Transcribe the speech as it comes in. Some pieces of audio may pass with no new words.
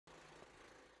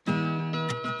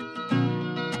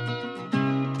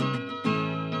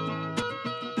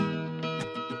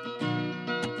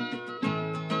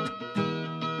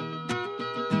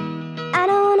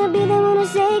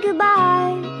wanna say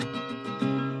goodbye,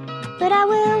 but I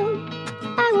will,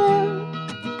 I will,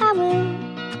 I will.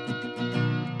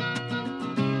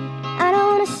 I don't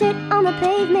wanna sit on the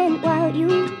pavement while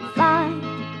you fly,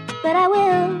 but I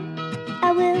will,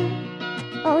 I will,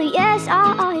 oh yes,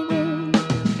 I will.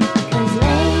 'Cause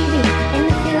maybe in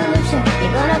the future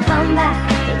you're gonna come back,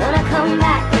 you're gonna come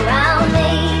back around.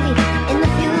 Maybe in the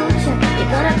future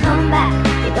you're gonna come back,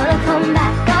 you're gonna come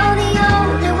back. Oh, the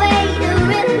only way to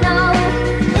really know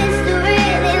is to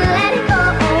really let it go.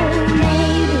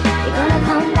 Maybe you're gonna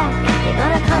come back, you're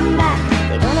gonna come back,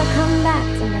 you're gonna come back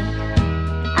to me.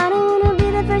 I don't wanna be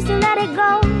the first to let it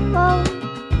go,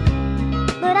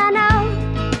 but I know,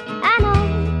 I know,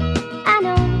 I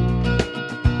know.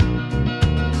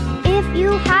 If you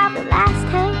have the last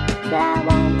hand that I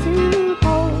want to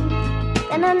hold,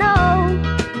 then I know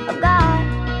I've got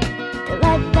to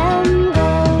let them go.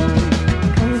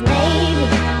 'Cause maybe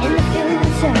in the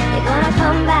future you're gonna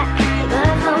come back, you're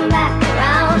gonna come back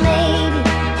around. Maybe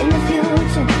in the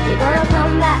future you're gonna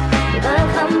come back, you're gonna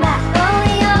come back. Oh,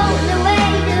 the only way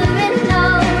to really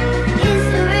know is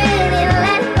to really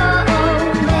let go.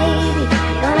 Maybe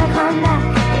you're gonna come back,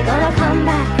 you're gonna come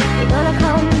back, you're gonna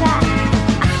come back.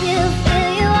 I still feel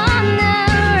you on the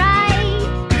right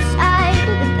side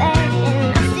of the bed, and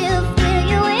I still feel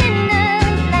you in the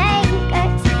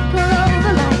blankets pull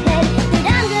over my head. But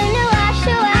I'm gonna wash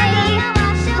away,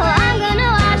 oh, I'm gonna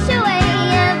wash away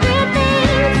everything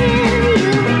till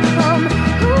you come home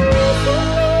to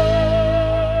me.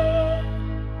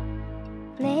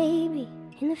 Maybe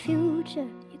in the future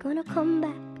you're gonna come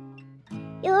back,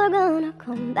 you're gonna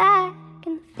come back.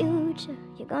 In the future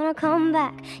you're gonna come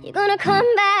back, you're gonna come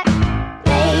back.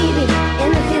 Maybe in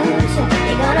the future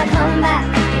you're gonna come back,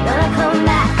 you're gonna come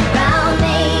back.